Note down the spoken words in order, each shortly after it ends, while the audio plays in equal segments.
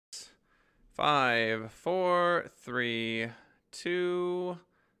Five, four, three, two,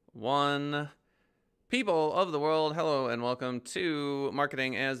 one. People of the world, hello and welcome to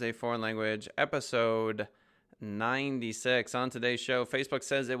Marketing as a Foreign Language, episode 96. On today's show, Facebook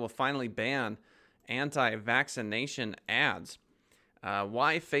says it will finally ban anti-vaccination ads.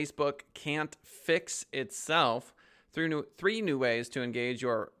 Why Facebook can't fix itself through three new ways to engage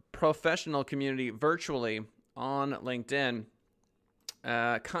your professional community virtually on LinkedIn.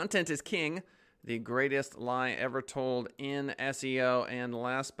 Content is king, the greatest lie ever told in SEO. And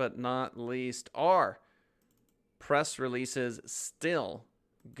last but not least, are press releases still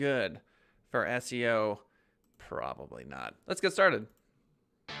good for SEO? Probably not. Let's get started.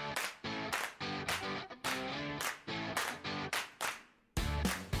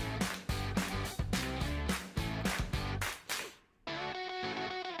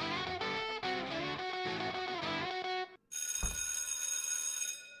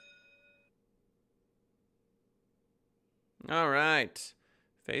 All right.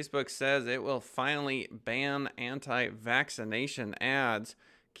 Facebook says it will finally ban anti-vaccination ads.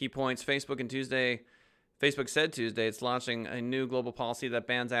 Key points. Facebook said Tuesday it's launching a new global policy that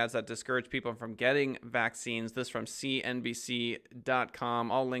bans ads that discourage people from getting vaccines. This from CNBC.com.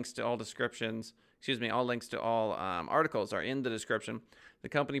 All links to all articles are in the description. The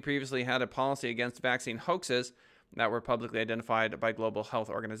company previously had a policy against vaccine hoaxes that were publicly identified by global health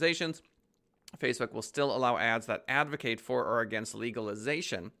organizations. Facebook will still allow ads that advocate for or against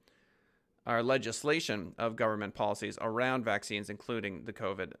legalization or legislation of government policies around vaccines, including the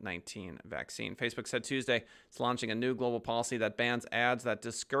COVID-19 vaccine. Facebook said Tuesday it's launching a new global policy that bans ads that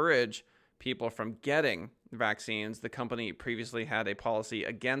discourage people from getting vaccines. The company previously had a policy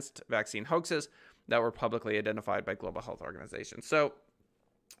against vaccine hoaxes that were publicly identified by global health organizations. So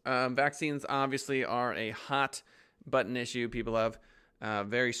vaccines obviously are a hot button issue. People have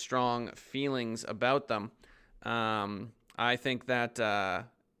very strong feelings about them. I think that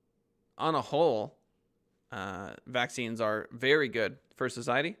on a whole, vaccines are very good for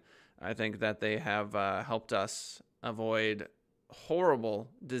society. I think that they have helped us avoid horrible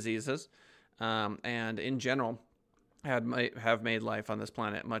diseases, and in general have made life on this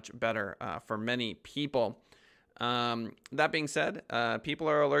planet much better for many people. That being said, people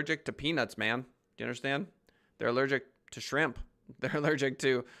are allergic to peanuts, man. Do you understand? They're allergic to shrimp. They're allergic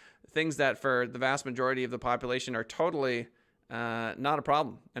to things that for the vast majority of the population are totally not a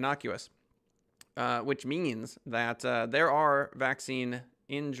problem, innocuous, which means that there are vaccine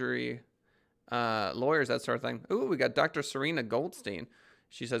injury lawyers, that sort of thing. Ooh, we got Dr. Serena Goldstein.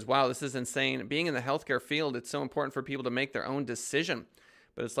 She says, wow, this is insane. Being in the healthcare field, it's so important for people to make their own decision.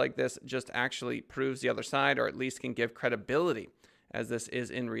 But it's like this just actually proves the other side, or at least can give credibility, as this is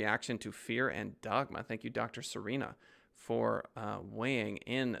in reaction to fear and dogma. Thank you, Dr. Serena, for weighing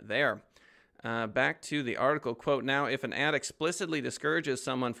in there. Back to the article, quote, now, if an ad explicitly discourages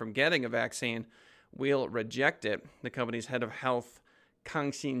someone from getting a vaccine, we'll reject it. The company's head of health,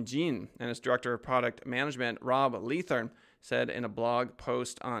 Kangxin Jin, and its director of product management, Rob Leathern, said in a blog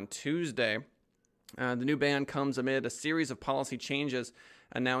post on Tuesday. The new ban comes amid a series of policy changes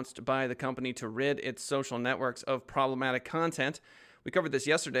announced by the company to rid its social networks of problematic content. We covered this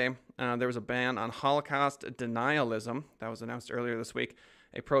yesterday. There was a ban on Holocaust denialism that was announced earlier this week,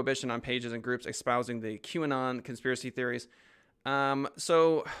 a prohibition on pages and groups espousing the QAnon conspiracy theories.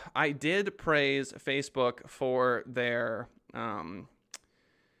 So I did praise Facebook for their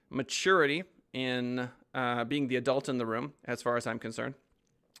maturity in being the adult in the room, as far as I'm concerned,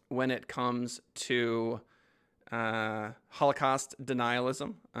 when it comes to Holocaust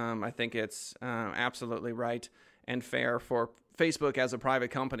denialism. I think it's absolutely right and fair for Facebook as a private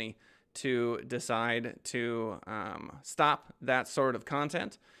company to decide to stop that sort of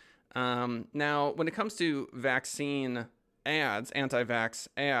content. Now, when it comes to vaccine ads, anti-vax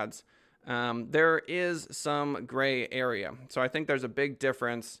ads, there is some gray area. So I think there's a big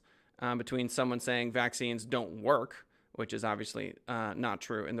difference between someone saying vaccines don't work, which is obviously not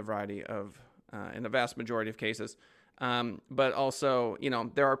true in the vast majority of cases. But also,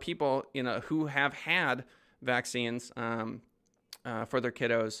 there are people, who have had vaccines for their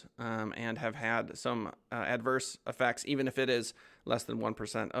kiddos and have had some adverse effects, even if it is less than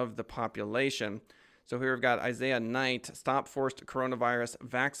 1% of the population. So here we've got Isaiah Knight, stop forced coronavirus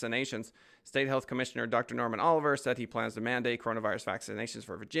vaccinations. State Health Commissioner Dr. Norman Oliver said he plans to mandate coronavirus vaccinations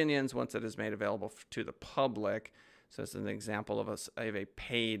for Virginians once it is made available to the public. So this is an example of a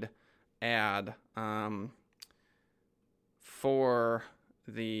paid ad for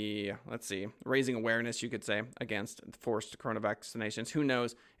raising awareness, you could say, against forced corona vaccinations. Who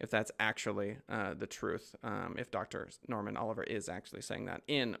knows if that's actually the truth, if Dr. Norman Oliver is actually saying that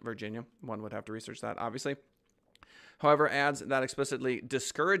in Virginia. One would have to research that, obviously. However, ads that explicitly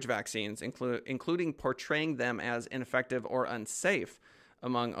discourage vaccines, including portraying them as ineffective or unsafe,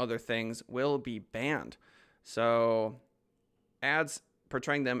 among other things, will be banned. So ads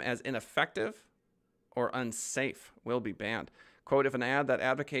portraying them as ineffective or unsafe will be banned. Quote, if an ad that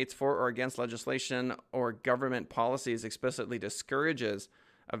advocates for or against legislation or government policies explicitly discourages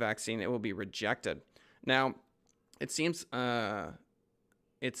a vaccine, it will be rejected. Now, it seems that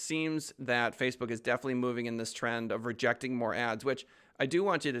Facebook is definitely moving in this trend of rejecting more ads, which I do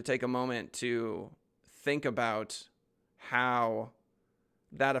want you to take a moment to think about how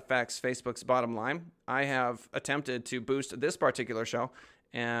that affects Facebook's bottom line. I have attempted to boost this particular show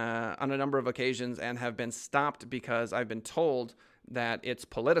on a number of occasions and have been stopped because I've been told that it's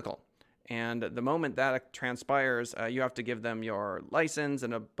political. And the moment that transpires, you have to give them your license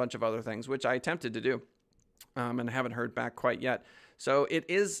and a bunch of other things, which I attempted to do and haven't heard back quite yet. So it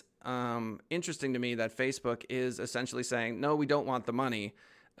is interesting to me that Facebook is essentially saying, no, we don't want the money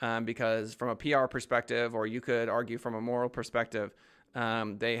because from a PR perspective, or you could argue from a moral perspective,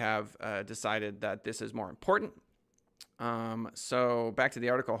 they have decided that this is more important. So back to the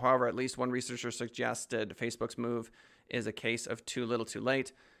article. However, at least one researcher suggested Facebook's move is a case of too little too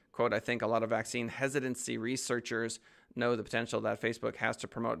late. Quote, I think a lot of vaccine hesitancy researchers know the potential that Facebook has to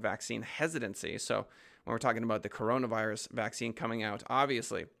promote vaccine hesitancy. So when we're talking about the coronavirus vaccine coming out,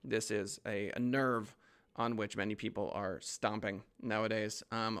 obviously this is a nerve on which many people are stomping nowadays.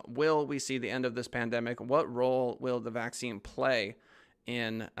 Will we see the end of this pandemic? What role will the vaccine play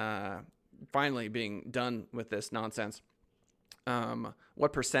in finally being done with this nonsense?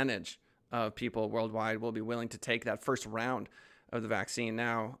 What percentage of people worldwide will be willing to take that first round of the vaccine?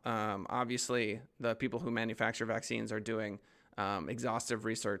 Now, obviously, the people who manufacture vaccines are doing exhaustive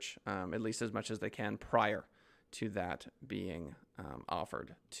research, at least as much as they can, prior to that being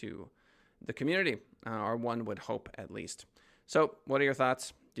offered to the community, or one would hope at least. So what are your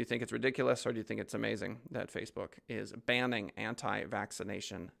thoughts? Do you think it's ridiculous, or do you think it's amazing that Facebook is banning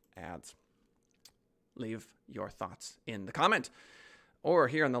anti-vaccination ads? Leave your thoughts in the comment or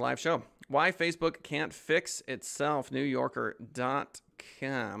here on the live show. Why Facebook can't fix itself,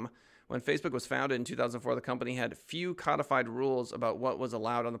 NewYorker.com. When Facebook was founded in 2004, the company had few codified rules about what was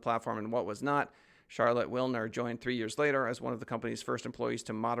allowed on the platform and what was not. Charlotte Wilner joined 3 years later as one of the company's first employees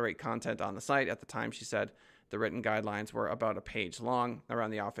to moderate content on the site. At the time, she said the written guidelines were about a page long.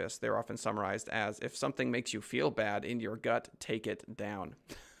 Around the office, they were often summarized as, if something makes you feel bad in your gut, take it down.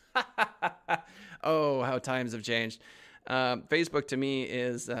 Oh, how times have changed. Facebook to me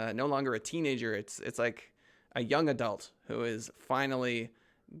is no longer a teenager. It's like a young adult who is finally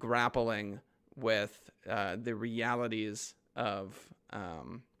grappling with the realities of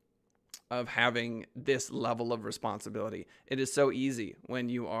having this level of responsibility. It is so easy when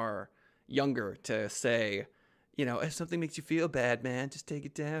you are younger to say, if something makes you feel bad, man, just take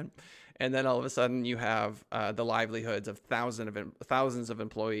it down. And then all of a sudden you have the livelihoods of thousands of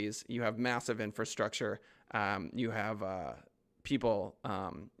employees. You have massive infrastructure. You have people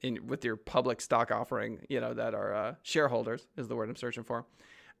with your public stock offering, that are shareholders is the word I'm searching for,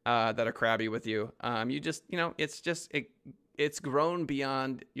 that are crabby with you. It's grown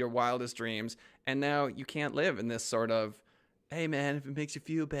beyond your wildest dreams. And now you can't live in this sort of, hey man, if it makes you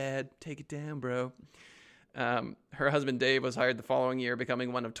feel bad, take it down, bro. Her husband Dave was hired the following year,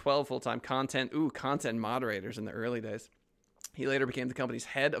 becoming one of 12 full-time content moderators in the early days. He later became the company's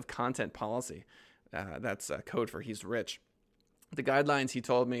head of content policy. That's code for he's rich. The guidelines, he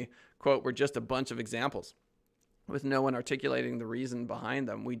told me, quote, were just a bunch of examples with no one articulating the reason behind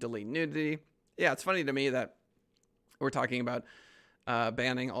them. We delete nudity. Yeah, it's funny to me that we're talking about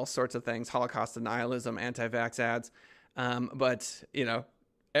banning all sorts of things, Holocaust denialism, anti-vax ads. But,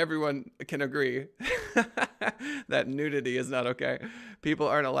 everyone can agree that nudity is not okay. People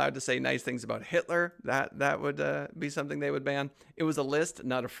aren't allowed to say nice things about Hitler. That would be something they would ban. It was a list,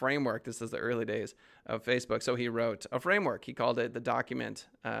 not a framework. This is the early days of Facebook. So he wrote a framework. He called it the document.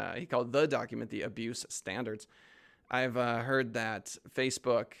 He called the document the abuse standards. I've heard that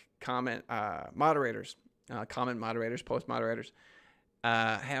Facebook comment moderators, post moderators,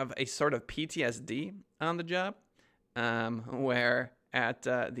 have a sort of PTSD on the job, where at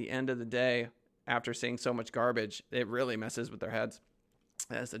the end of the day, after seeing so much garbage, it really messes with their heads.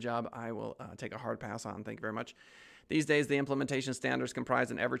 That's a job I will take a hard pass on. Thank you very much. These days, the implementation standards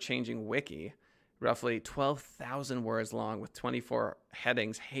comprise an ever-changing wiki, roughly 12,000 words long with 24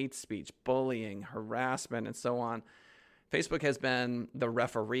 headings: hate speech, bullying, harassment, and so on. Facebook has been the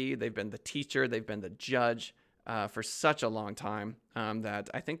referee, they've been the teacher, they've been the judge for such a long time that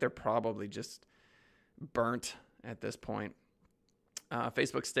I think they're probably just burnt at this point.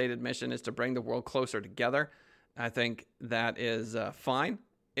 Facebook's stated mission is to bring the world closer together. I think that is fine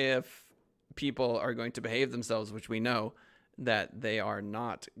if people are going to behave themselves, which we know that they are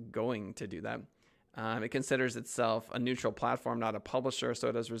not going to do that. It considers itself a neutral platform, not a publisher, so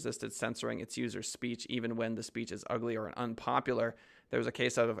it has resisted censoring its users' speech, even when the speech is ugly or unpopular. There was a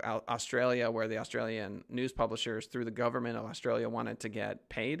case out of Australia where the Australian news publishers, through the government of Australia, wanted to get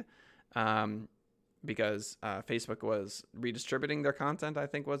paid because Facebook was redistributing their content, I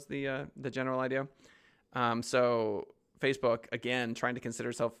think was the general idea. So Facebook, again, trying to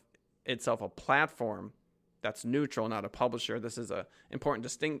consider itself a platform that's neutral, not a publisher. This is an important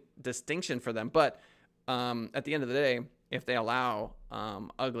distinction for them. But at the end of the day, if they allow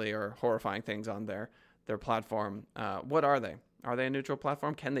ugly or horrifying things on their platform, what are they? Are they a neutral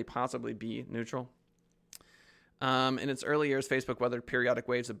platform? Can they possibly be neutral? In its early years, Facebook weathered periodic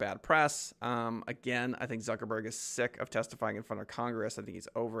waves of bad press. Again, I think Zuckerberg is sick of testifying in front of Congress. I think he's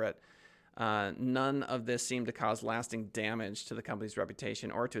over it. None of this seemed to cause lasting damage to the company's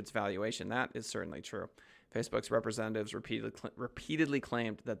reputation or to its valuation. That is certainly true. Facebook's representatives repeatedly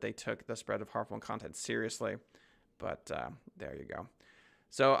claimed that they took the spread of harmful content seriously, but there you go.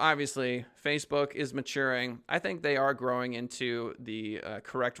 So obviously, Facebook is maturing. I think they are growing into the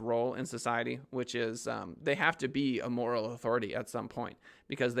correct role in society, which is they have to be a moral authority at some point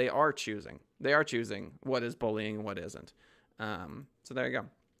because they are choosing. They are choosing what is bullying and what isn't. So there you go.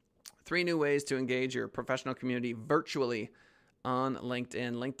 3 new ways to engage your professional community virtually on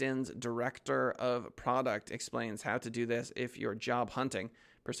LinkedIn. LinkedIn's director of product explains how to do this if you're job hunting,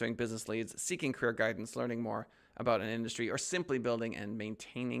 pursuing business leads, seeking career guidance, learning more about an industry, or simply building and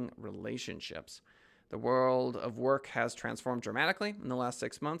maintaining relationships. The world of work has transformed dramatically in the last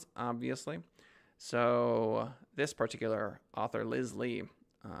 6 months, obviously. So this particular author, Liz Lee,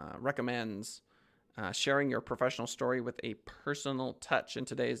 recommends sharing your professional story with a personal touch. In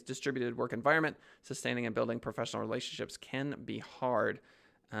today's distributed work environment, sustaining and building professional relationships can be hard.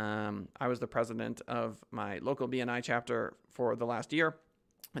 I was the president of my local BNI chapter for the last year,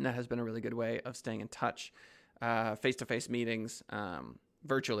 and that has been a really good way of staying in touch. Face-to-face meetings,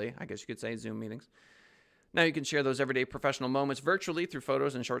 virtually, I guess you could say, Zoom meetings. Now you can share those everyday professional moments virtually through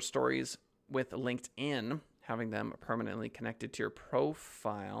photos and short stories with LinkedIn, having them permanently connected to your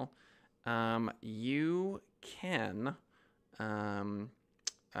profile. You can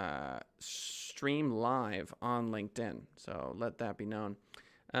stream live on LinkedIn, so let that be known.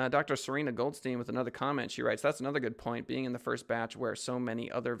 Dr. Serena Goldstein with another comment. She writes, that's another good point, being in the first batch where so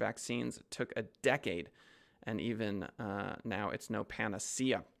many other vaccines took a decade, and even now it's no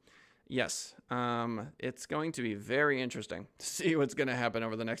panacea. Yes, it's going to be very interesting to see what's going to happen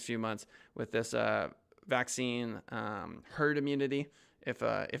over the next few months with this vaccine herd immunity.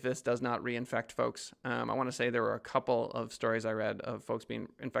 If this does not reinfect folks, I want to say there were a couple of stories I read of folks being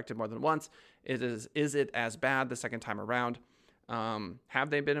infected more than once. Is it as bad the second time around? Have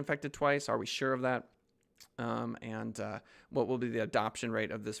they been infected twice? Are we sure of that? And what will be the adoption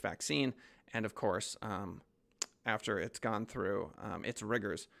rate of this vaccine? And of course, after it's gone through its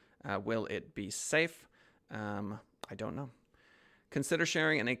rigors, will it be safe? I don't know. Consider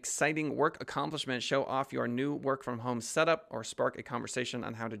sharing an exciting work accomplishment, show off your new work from home setup, or spark a conversation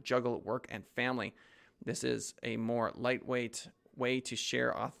on how to juggle work and family. This is a more lightweight way to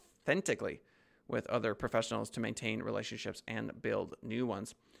share authentically with other professionals to maintain relationships and build new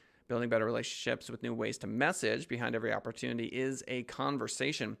ones. Building better relationships with new ways to message behind every opportunity is a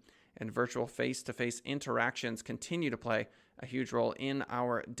conversation, and virtual face-to-face interactions continue to play a huge role in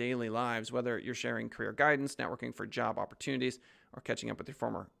our daily lives, whether you're sharing career guidance, networking for job opportunities, or catching up with your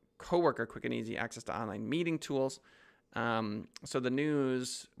former coworker. Quick and easy access to online meeting tools. So the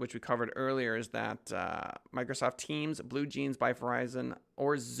news, which we covered earlier, is that Microsoft Teams, BlueJeans by Verizon,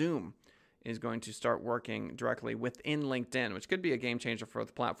 or Zoom is going to start working directly within LinkedIn, which could be a game changer for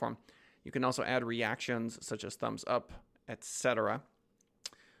the platform. You can also add reactions such as thumbs up, etc.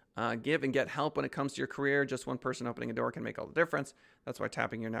 Give and get help when it comes to your career. Just one person opening a door can make all the difference. That's why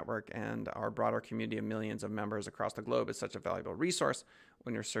tapping your network and our broader community of millions of members across the globe is such a valuable resource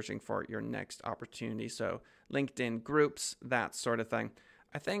when you're searching for your next opportunity. So LinkedIn groups, that sort of thing.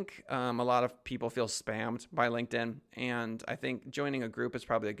 I think a lot of people feel spammed by LinkedIn, and I think joining a group is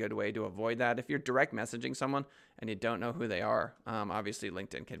probably a good way to avoid that. If you're direct messaging someone and you don't know who they are, obviously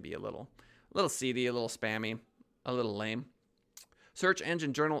LinkedIn can be a little seedy, a little spammy, a little lame.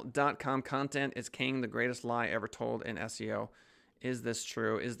 SearchEngineJournal.com content is king, the greatest lie ever told in SEO. Is this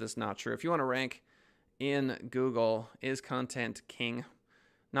true? Is this not true? If you want to rank in Google, is content king?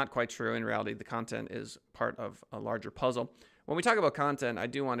 Not quite true. In reality, the content is part of a larger puzzle. When we talk about content, I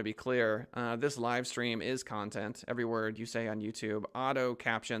do want to be clear. This live stream is content. Every word you say on YouTube, auto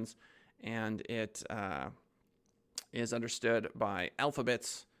captions, and it is understood by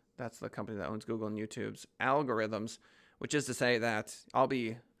Alphabets. That's the company that owns Google and YouTube's algorithms, which is to say that I'll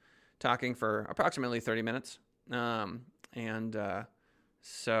be talking for approximately 30 minutes.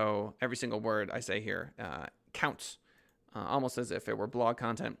 So every single word I say here counts, almost as if it were blog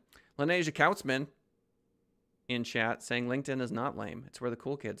content. Lanesia Kautzman in chat saying LinkedIn is not lame. It's where the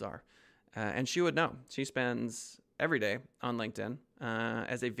cool kids are. And she would know. She spends every day on LinkedIn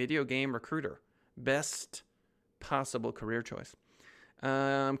as a video game recruiter. Best possible career choice.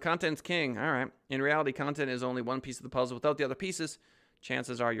 Content's king. All right. In reality, content is only one piece of the puzzle. Without the other pieces,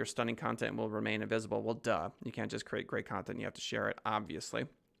 chances are your stunning content will remain invisible. Well, duh. You can't just create great content. You have to share it, obviously.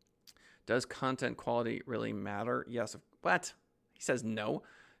 Does content quality really matter? Yes. What? He says no.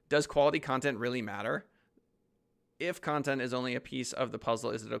 Does quality content really matter? If content is only a piece of the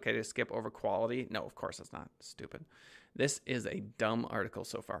puzzle, is it okay to skip over quality? No, of course it's not. Stupid. This is a dumb article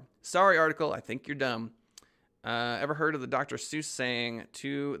so far. Sorry, article. I think you're dumb. Ever heard of the Dr. Seuss saying,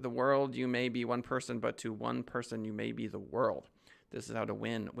 to the world you may be one person, but to one person you may be the world? This is how to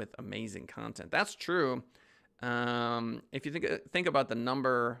win with amazing content. That's true. If you think about the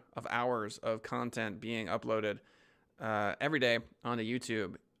number of hours of content being uploaded every day onto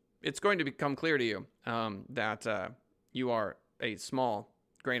YouTube, it's going to become clear to you that you are a small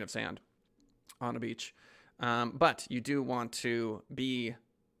grain of sand on a beach. But you do want to be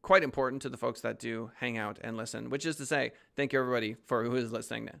quite important to the folks that do hang out and listen, which is to say, thank you everybody for who is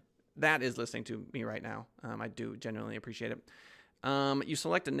listening. That is listening to me right now. I do genuinely appreciate it. You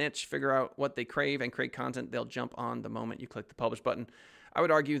select a niche, figure out what they crave, and create content they'll jump on the moment you click the publish button. I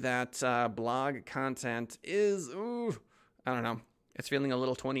would argue that blog content is, I don't know. It's feeling a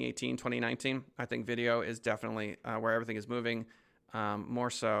little 2018, 2019. I think video is definitely where everything is moving.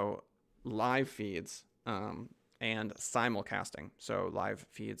 More so live feeds and simulcasting. So live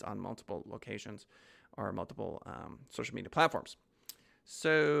feeds on multiple locations or multiple social media platforms.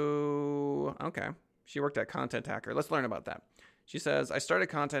 So, okay. She worked at Content Hacker. Let's learn about that. She says, I started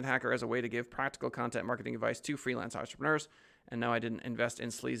Content Hacker as a way to give practical content marketing advice to freelance entrepreneurs, and now I didn't invest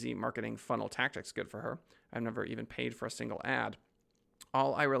in sleazy marketing funnel tactics. Good for her. I've never even paid for a single ad.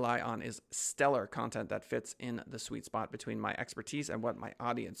 All I rely on is stellar content that fits in the sweet spot between my expertise and what my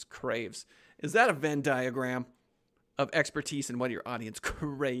audience craves. Is that a Venn diagram of expertise and what your audience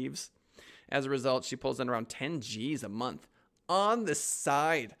craves? As a result, she pulls in around 10 G's a month on the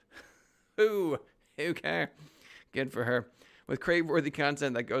side. Ooh, okay. Good for her. With crave-worthy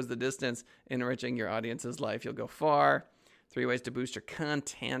content that goes the distance, enriching your audience's life, you'll go far. 3 ways to boost your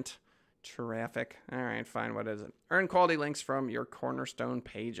content traffic. All right, fine. What is it? Earn quality links from your cornerstone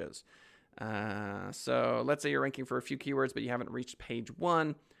pages. So let's say you're ranking for a few keywords, but you haven't reached page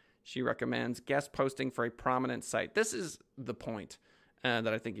 1. She recommends guest posting for a prominent site. This is the point that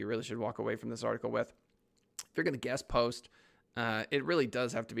I think you really should walk away from this article with. If you're going to guest post, it really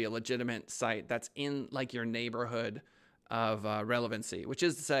does have to be a legitimate site that's in like your neighborhood of relevancy, which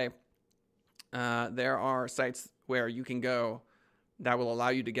is to say there are sites where you can go that will allow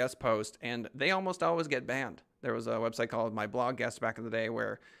you to guest post, and they almost always get banned. There was a website called My Blog Guest back in the day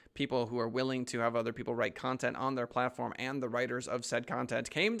where people who are willing to have other people write content on their platform and the writers of said content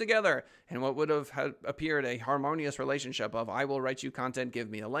came together in what would have appeared a harmonious relationship of, I will write you content,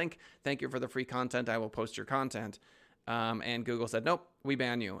 give me a link, thank you for the free content, I will post your content. And Google said, nope, we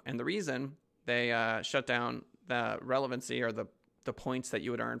ban you. And the reason they shut down the relevancy or the points that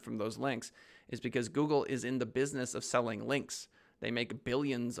you would earn from those links is because Google is in the business of selling links. They make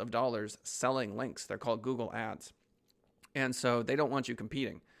billions of dollars selling links. They're called Google Ads. And so they don't want you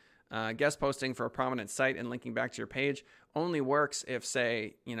competing. Guest posting for a prominent site and linking back to your page only works if,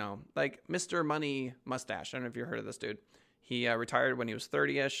 say, like Mr. Money Mustache. I don't know if you've heard of this dude. He retired when he was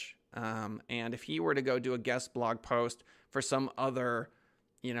 30-ish. And if he were to go do a guest blog post for some other,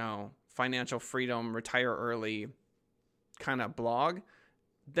 financial freedom, retire early kind of blog,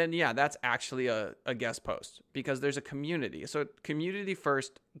 then yeah, that's actually a guest post because there's a community. So community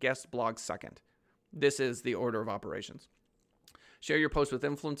first, guest blog second. This is the order of operations. Share your post with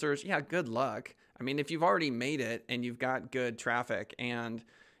influencers. Yeah, good luck. I mean, if you've already made it and you've got good traffic and,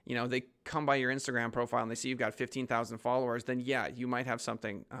 they come by your Instagram profile and they see you've got 15,000 followers, then yeah, you might have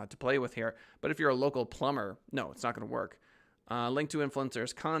something to play with here. But if you're a local plumber, no, it's not going to work. Link to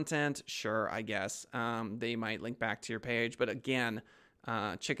influencers' content. Sure, I guess. They might link back to your page. But again,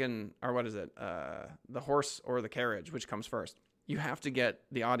 chicken, or what is it? The horse or the carriage, which comes first? you have to get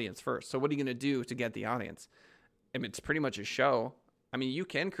the audience first. So what are you going to do to get the audience? I mean, it's pretty much a show. I mean, you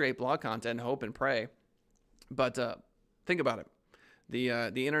can create blog content, hope and pray, but think about it.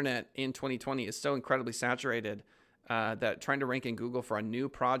 The internet in 2020 is so incredibly saturated that trying to rank in Google for a new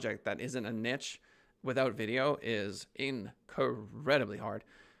project that isn't a niche without video is incredibly hard.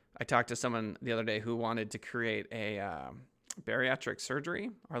 I talked to someone the other day who wanted to create a bariatric surgery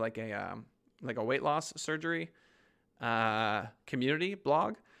or like a weight loss surgery community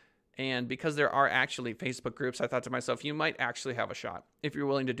blog. And because there are actually Facebook groups, I thought to myself, you might actually have a shot if you're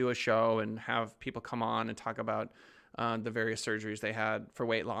willing to do a show and have people come on and talk about the various surgeries they had for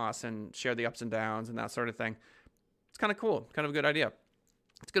weight loss and share the ups and downs and that sort of thing. It's kind of cool, kind of a good idea.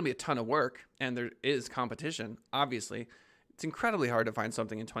 It's going to be a ton of work, and there is competition, obviously. It's incredibly hard to find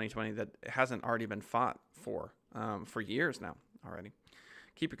something in 2020 that hasn't already been fought for years now already.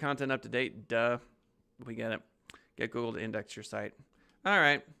 Keep your content up to date. Duh. We get it. Get Google to index your site. All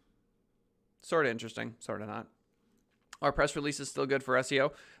right. Sort of interesting, sort of not. Are press releases still good for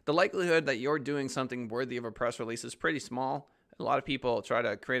SEO? The likelihood that you're doing something worthy of a press release is pretty small. A lot of people try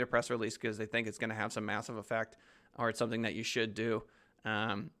to create a press release because they think it's going to have some massive effect or it's something that you should do.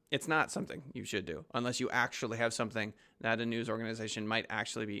 It's not something you should do unless you actually have something that a news organization might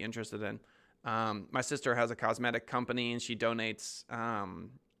actually be interested in. My sister has a cosmetic company and she donates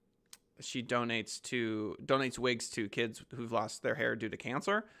wigs to kids who've lost their hair due to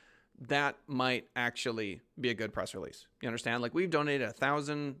cancer. That might actually be a good press release. You understand? Like, we've donated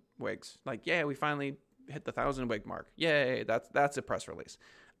 1,000 wigs. Like, yeah, we finally hit the 1,000 wig mark. Yay, that's a press release.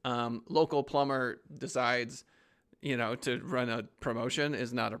 Local plumber decides, to run a promotion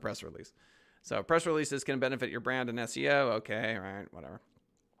is not a press release. So press releases can benefit your brand and SEO. Okay, all right, whatever.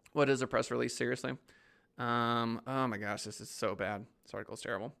 What is a press release? Seriously? Oh my gosh, this is so bad. This article is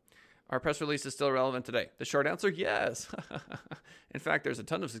terrible. Are press releases still relevant today? The short answer, yes. In fact, there's a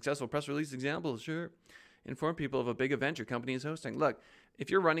ton of successful press release examples. Sure. Inform people of a big event your company is hosting. Look,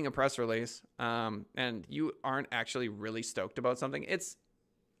 if you're running a press release and you aren't actually really stoked about something, it's,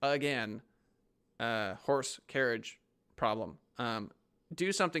 again, a horse carriage problem.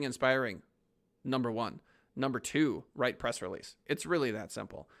 Do something inspiring, number one. Number two, write press release. It's really that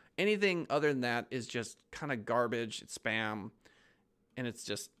simple. Anything other than that is just kind of garbage. It's spam. And it's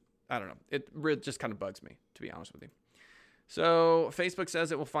just, I don't know. It really just kind of bugs me, to be honest with you. So Facebook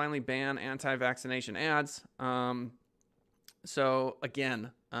says it will finally ban anti-vaccination ads. So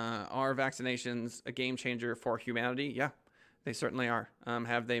again, are vaccinations a game changer for humanity? Yeah, they certainly are.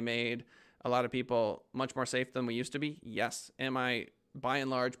 Have they made a lot of people much more safe than we used to be? Yes. Am I, by and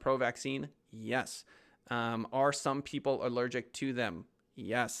large, pro-vaccine? Yes. Are some people allergic to them?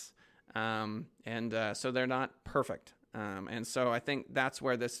 Yes. So they're not perfect. And so I think that's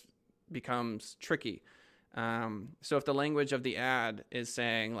where this becomes tricky. So if the language of the ad is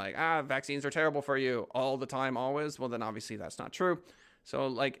saying like, vaccines are terrible for you all the time, always, well, then obviously that's not true. So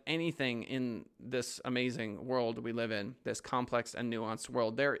like anything in this amazing world we live in, this complex and nuanced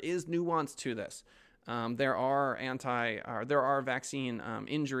world, there is nuance to this. There are vaccine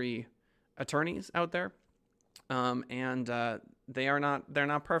injury attorneys out there. They're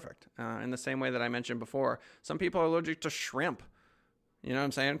not perfect. In the same way that I mentioned before, some people are allergic to shrimp. You know what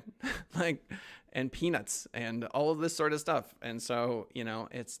I'm saying? And peanuts and all of this sort of stuff. And so,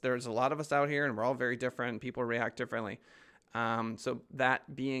 there's a lot of us out here and we're all very different. People react differently. So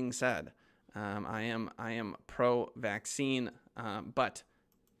that being said, I am pro-vaccine, but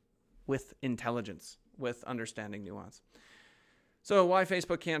with intelligence, with understanding nuance. So why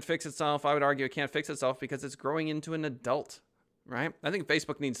Facebook can't fix itself? I would argue it can't fix itself because it's growing into an adult, right? I think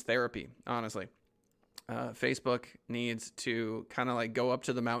Facebook needs therapy, honestly. Facebook needs to kind of like go up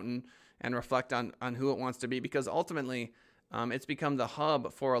to the mountain and reflect on who it wants to be, because ultimately it's become the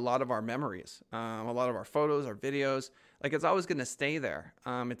hub for a lot of our memories, a lot of our photos, our videos. Like, it's always going to stay there.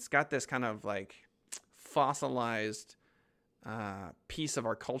 It's got this kind of like fossilized piece of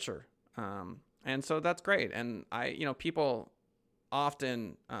our culture. And so that's great. And people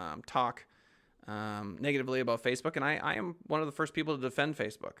often talk negatively about Facebook, and I am one of the first people to defend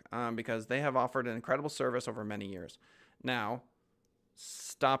Facebook because they have offered an incredible service over many years. Now,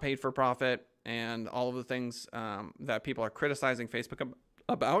 stop hate for profit and all of the things that people are criticizing Facebook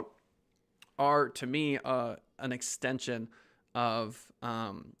about are, to me, an extension of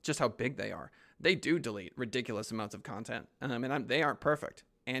just how big they are. They do delete ridiculous amounts of content, and they aren't perfect.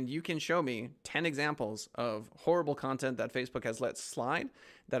 And you can show me 10 examples of horrible content that Facebook has let slide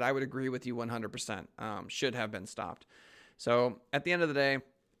that I would agree with you 100% should have been stopped. So at the end of the day,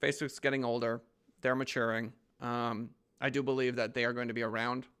 Facebook's getting older. They're maturing. I do believe that they are going to be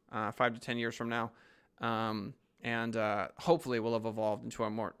around 5 to 10 years from now. and hopefully will have evolved into a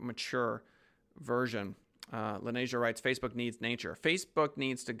more mature version. Lenasia writes, Facebook needs nature. Facebook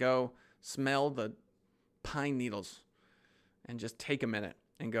needs to go smell the pine needles and just take a minute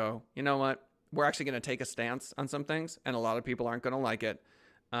and go, you know what? We're actually going to take a stance on some things, and a lot of people aren't going to like it.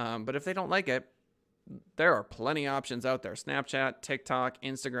 But if they don't like it, there are plenty of options out there. Snapchat, TikTok,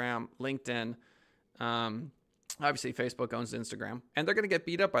 Instagram, LinkedIn. Obviously, Facebook owns Instagram, and they're going to get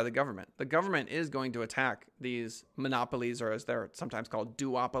beat up by the government. The government is going to attack these monopolies, or as they're sometimes called,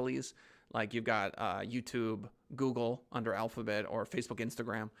 duopolies. Like you've got YouTube, Google under Alphabet, or Facebook,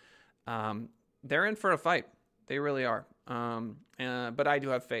 Instagram. They're in for a fight. They really are. But I do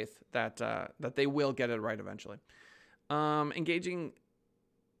have faith that they will get it right eventually. Engaging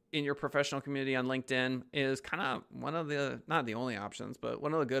in your professional community on LinkedIn is kind of one of the, not the only options, but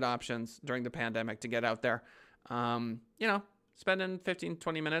one of the good options during the pandemic to get out there. Spending 15,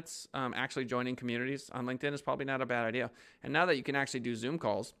 20 minutes actually joining communities on LinkedIn is probably not a bad idea. And now that you can actually do Zoom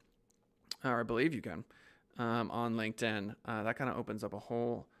calls, or I believe you can, on LinkedIn, that kind of opens up a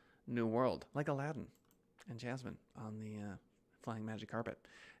whole new world, like Aladdin and Jasmine on the flying magic carpet.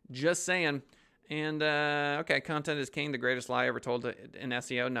 Just saying. And, okay, content is king, the greatest lie ever told in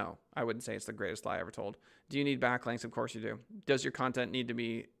SEO? No, I wouldn't say it's the greatest lie ever told. Do you need backlinks? Of course you do. Does your content need to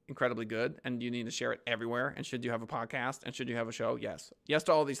be incredibly good? And do you need to share it everywhere? And should you have a podcast? And should you have a show? Yes. Yes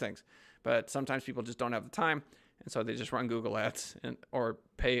to all these things. But sometimes people just don't have the time, and so they just run Google ads or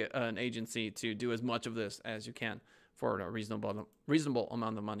pay an agency to do as much of this as you can for a reasonable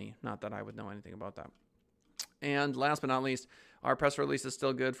amount of money. Not that I would know anything about that. And last but not least, are press releases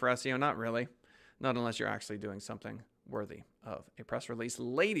still good for SEO? Not really. Not unless you're actually doing something worthy of a press release.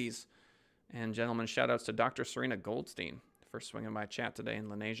 Ladies and gentlemen, shout outs to Dr. Serena Goldstein for swinging by chat today in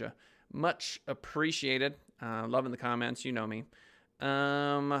Lenasia. Much appreciated. Loving the comments. You know me.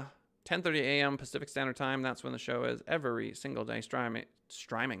 10:30 a.m. Pacific Standard Time. That's when the show is every single day. Streaming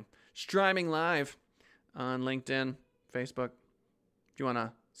live on LinkedIn, Facebook. If you want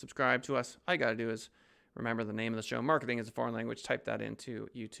to subscribe to us, all you got to do is remember the name of the show. Marketing is a Foreign Language. Type that into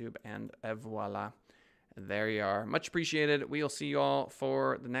YouTube and voila. There you are. Much appreciated. We'll see you all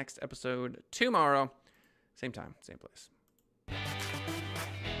for the next episode tomorrow. Same time, same place.